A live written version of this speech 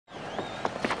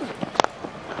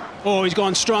Oh, he's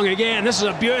gone strong again. This is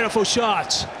a beautiful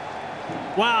shot.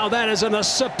 Wow, that is a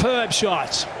superb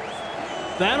shot.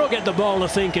 That'll get the bowler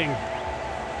thinking.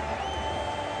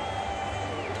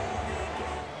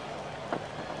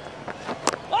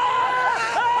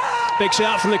 Big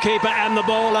shout from the keeper and the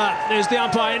bowler. Is the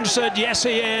umpire interested? Yes,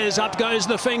 he is. Up goes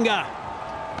the finger.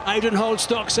 Adrian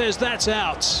Holdstock says that's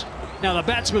out. Now the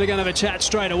batsmen are going to have a chat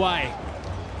straight away.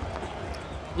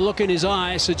 Look in his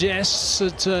eye suggests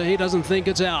that he doesn't think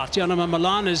it's out. Janama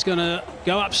Milan is going to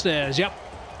go upstairs. Yep.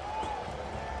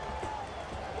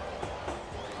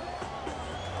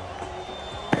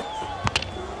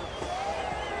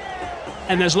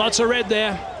 And there's lots of red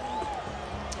there.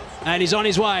 And he's on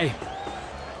his way.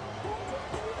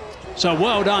 So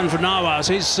well done for Nawaz.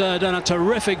 He's done a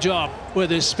terrific job with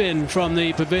his spin from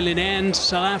the pavilion end.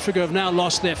 South Africa have now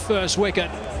lost their first wicket.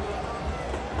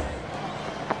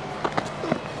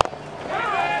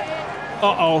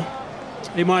 Uh-oh.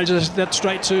 He might just that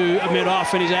straight to a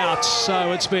mid-off and he's out.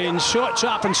 So it's been short,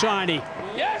 sharp and shiny.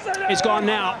 It's gone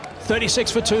now.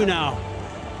 36 for 2 now.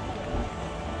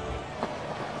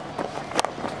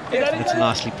 It's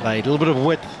nicely played. A little bit of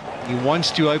width. He wants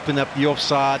to open up the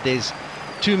offside. There's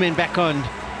 2 men back on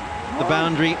the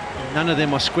boundary. None of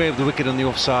them are square of the wicket on the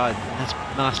offside. That's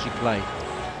nicely played.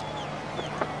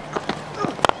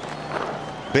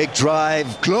 Big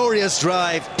drive, glorious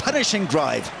drive, punishing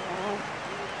drive.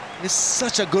 He's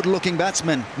such a good-looking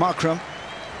batsman, Markram.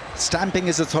 Stamping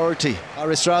his authority.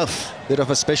 Aris Ralph, bit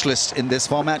of a specialist in this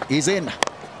format. He's in.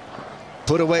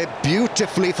 Put away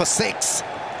beautifully for 6.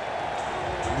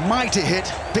 Mighty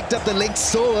hit. Picked up the link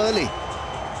so early.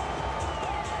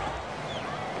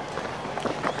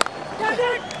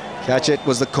 Catch it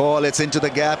was the call. It's into the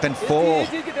gap and 4.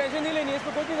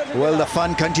 Well, the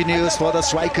fun continues for the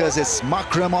strikers. It's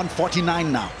Markram on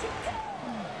 49 now.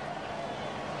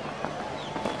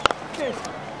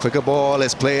 Quicker ball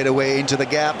is played away into the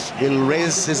gap. He'll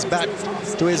raise his bat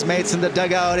to his mates in the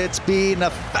dugout. It's been a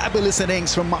fabulous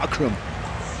innings from Markram,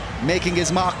 making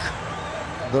his mark.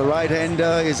 The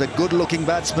right-hander is a good-looking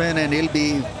batsman and he'll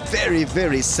be very,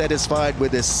 very satisfied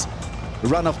with this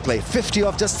run of play. 50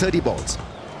 off just 30 balls.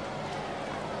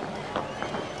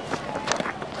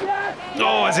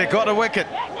 Oh, has he got a wicket?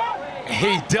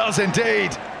 He does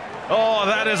indeed. Oh,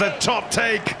 that is a top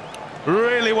take.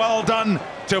 Really well done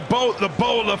to both the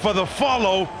bowler for the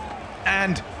follow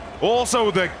and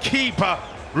also the keeper,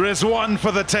 Rizwan,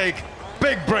 for the take.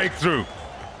 Big breakthrough.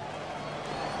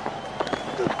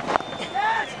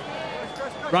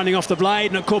 Running off the blade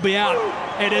and it could be out.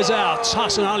 It is out.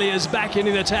 Hassan Ali is back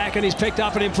into the attack and he's picked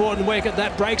up an important wicket.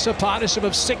 That breaks a partnership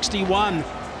of 61.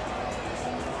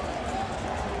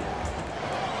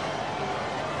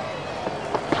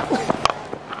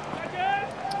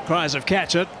 Cries of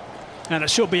catch it, and it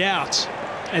should be out.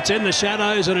 It's in the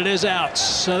shadows and it is out.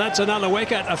 So that's another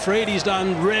wicket. Afridi's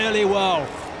done really well.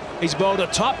 He's bowled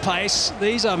at top pace.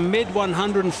 These are mid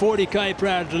 140k per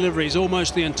hour deliveries,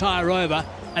 almost the entire over,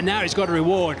 and now he's got a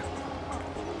reward.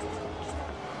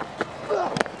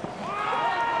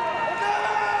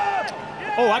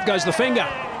 Oh, up goes the finger.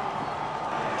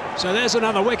 So there's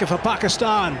another wicket for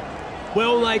Pakistan.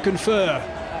 Will they confer?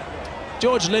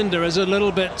 George Linder is a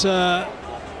little bit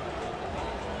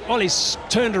well, he's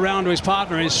turned around to his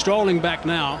partner. He's strolling back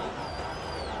now.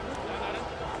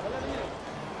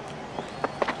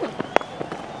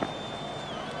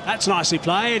 That's nicely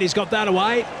played. He's got that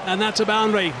away, and that's a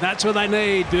boundary. That's what they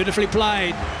need. Beautifully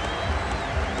played.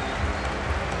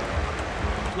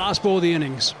 Last ball of the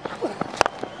innings.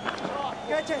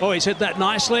 Oh, he's hit that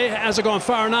nicely. Has it gone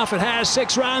far enough? It has.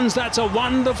 6 runs. That's a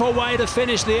wonderful way to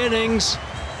finish the innings.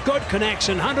 Good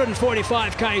connection,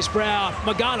 145 k's per hour.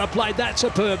 Magala played that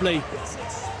superbly.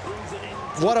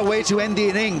 What a way to end the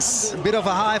innings. A bit of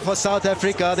a high for South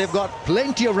Africa. They've got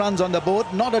plenty of runs on the board.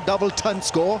 Not a double-ton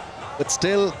score, but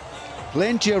still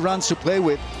plenty of runs to play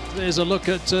with. There's a look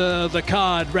at the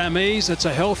card, Ramiz. It's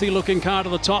a healthy-looking card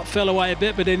at the top. Fell away a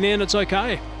bit, but in the end, it's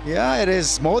okay. Yeah, it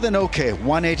is more than okay.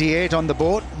 188 on the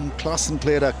board. And Klaassen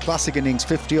played a classic innings,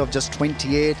 50 of just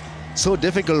 28. So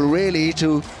difficult, really,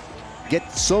 to get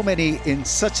so many in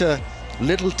such a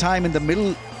little time in the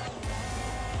middle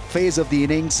phase of the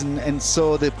innings, and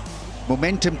so the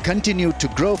momentum continued to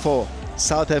grow for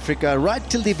South Africa right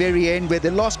till the very end, where they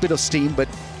lost a bit of steam, but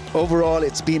overall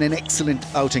it's been an excellent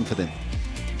outing for them.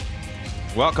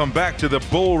 Welcome back to the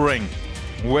bull ring,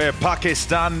 where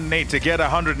Pakistan need to get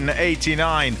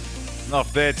 189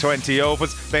 off their 20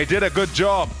 overs. They did a good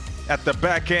job at the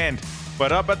back end,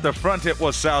 but up at the front it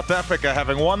was South Africa,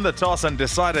 having won the toss and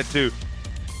decided to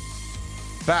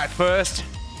bat first.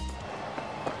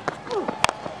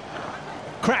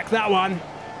 Crack that one.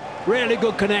 Really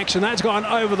good connection. That's gone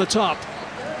over the top.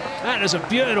 That is a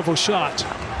beautiful shot.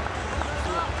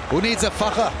 Who needs a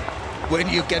facha when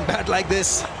you can bat like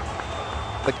this?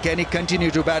 But can he continue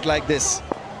to bat like this?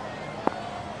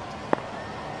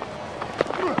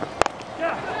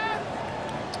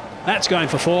 That's going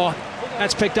for 4.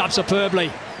 That's picked up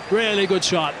superbly. Really good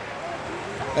shot.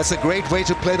 That's a great way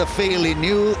to play the field. He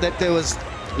knew that there was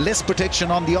less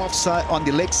protection on the offside, on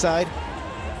the leg side.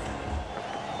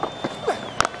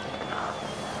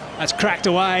 That's cracked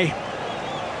away.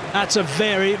 That's a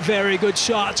very, very good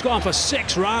shot. It's gone for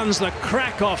 6 runs. The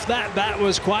crack off that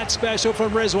was quite special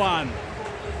from Rizwan.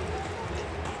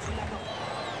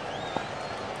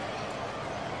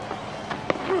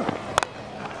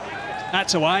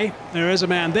 That's away. There is a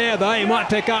man there, though. He might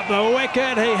pick up the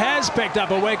wicket. He has picked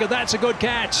up a wicket. That's a good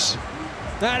catch.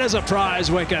 That is a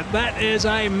prize wicket. That is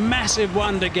a massive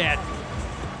one to get.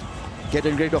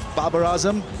 Getting rid of Babar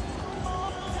Azam.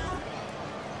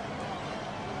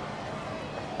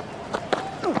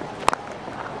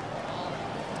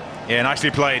 Yeah, nicely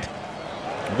played.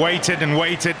 Waited and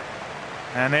waited,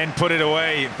 and then put it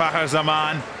away. Fakhar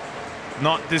Zaman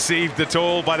not deceived at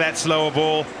all by that slower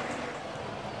ball.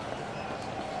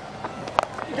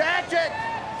 Catch it!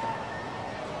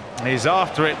 He's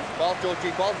after it. Ball,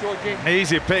 Georgie, ball, Georgie.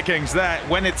 Easy pickings that.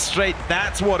 When it's straight,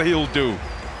 that's what he'll do.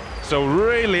 So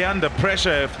really under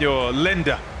pressure if you're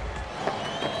Linda.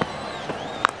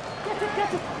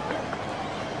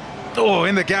 Oh,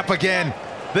 in the gap again.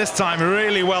 This time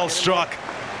really well struck.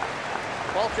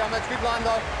 Ball, Jammers, good line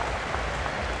though.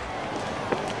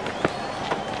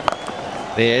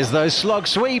 There's those slog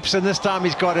sweeps, and this time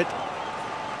he's got it.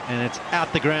 And it's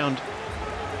out the ground.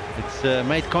 It's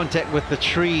made contact with the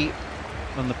tree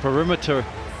on the perimeter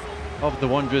of the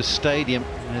Wanderers Stadium,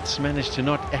 and it's managed to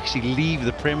not actually leave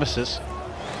the premises.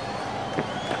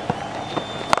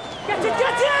 Get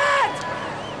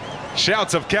it!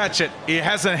 Shouts of catch it. He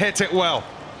hasn't hit it well.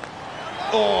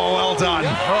 Oh, well done.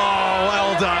 Oh,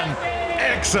 well done.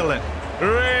 Excellent.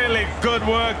 Really good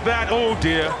work that. Oh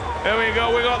dear. There we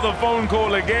go. We got the phone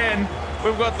call again.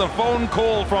 We've got the phone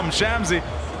call from Shamsi.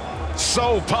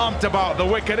 So pumped about the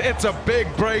wicket. It's a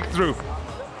big breakthrough.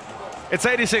 It's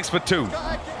 86 for 2.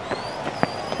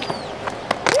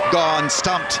 Gone,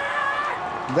 stumped.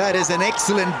 That is an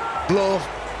excellent blow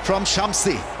from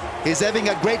Shamsi. He's having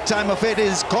a great time of it.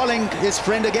 He's calling his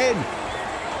friend again.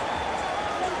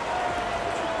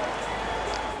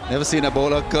 Never seen a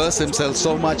bowler curse himself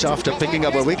so much after picking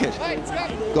up a wicket.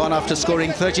 Gone after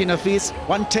scoring 13 apiece,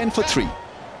 110 for 3.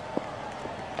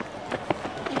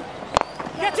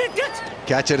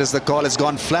 Catch it as the call has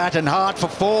gone flat and hard for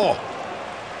 4.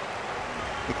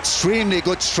 Extremely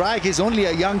good strike. He's only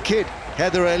a young kid,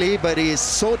 Heather Ali, but he is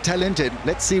so talented.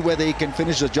 Let's see whether he can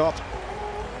finish the job.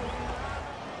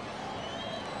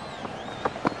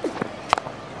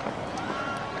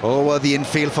 Over the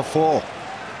infield for 4.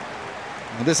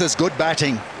 This is good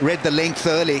batting. Read the length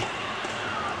early.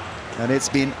 And it's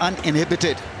been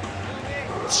uninhibited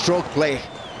stroke play.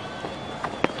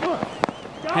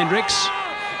 Hendricks.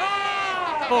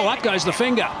 Oh, up goes the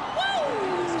finger.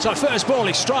 So first ball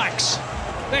he strikes.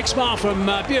 Big smile from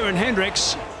Buren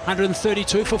Hendricks.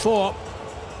 132 for 4.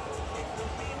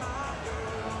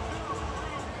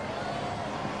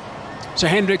 So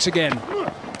Hendricks again.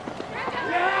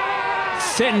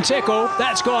 Thin tickle.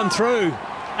 That's gone through.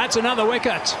 That's another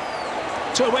wicket.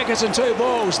 2 wickets and 2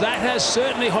 balls. That has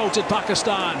certainly halted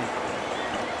Pakistan.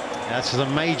 That's a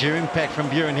major impact from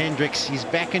Buren Hendricks. He's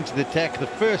back into the attack. The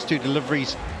first 2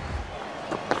 deliveries.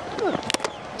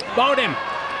 Bowled him.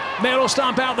 Middle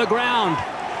stump out the ground.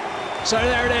 So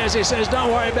there it is. He says, don't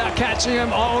worry about catching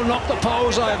him. I'll knock the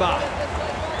poles over.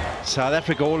 South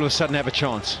Africa all of a sudden have a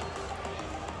chance.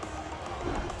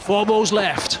 4 balls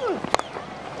left.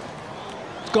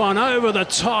 It's gone over the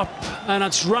top, and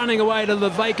it's running away to the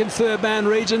vacant third man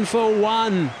region for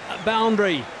 1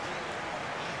 boundary.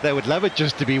 They would love it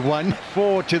just to be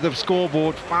 1-4 to the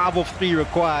scoreboard. 5 of 3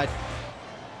 required.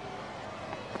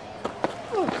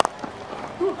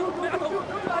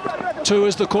 Two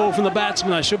is the call from the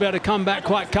batsman. They should be able to come back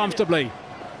quite comfortably.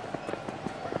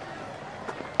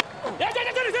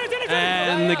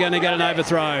 And they're going to get an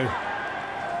overthrow.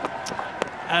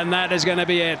 And that is going to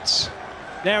be it.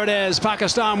 There it is.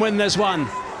 Pakistan win this one.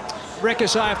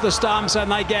 Ricochet off the stumps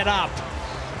and they get up.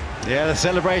 Yeah, the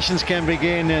celebrations can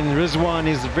begin, and Rizwan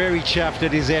is very chuffed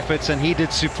at his efforts, and he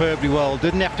did superbly well.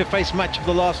 Didn't have to face much of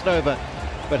the last over,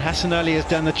 but Hassan Ali has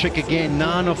done the trick again.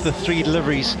 9 of the 3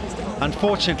 deliveries.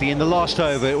 Unfortunately, in the last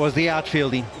over, it was the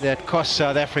outfielding that cost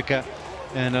South Africa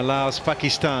and allows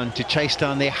Pakistan to chase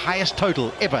down their highest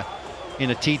total ever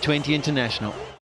in a T20 international.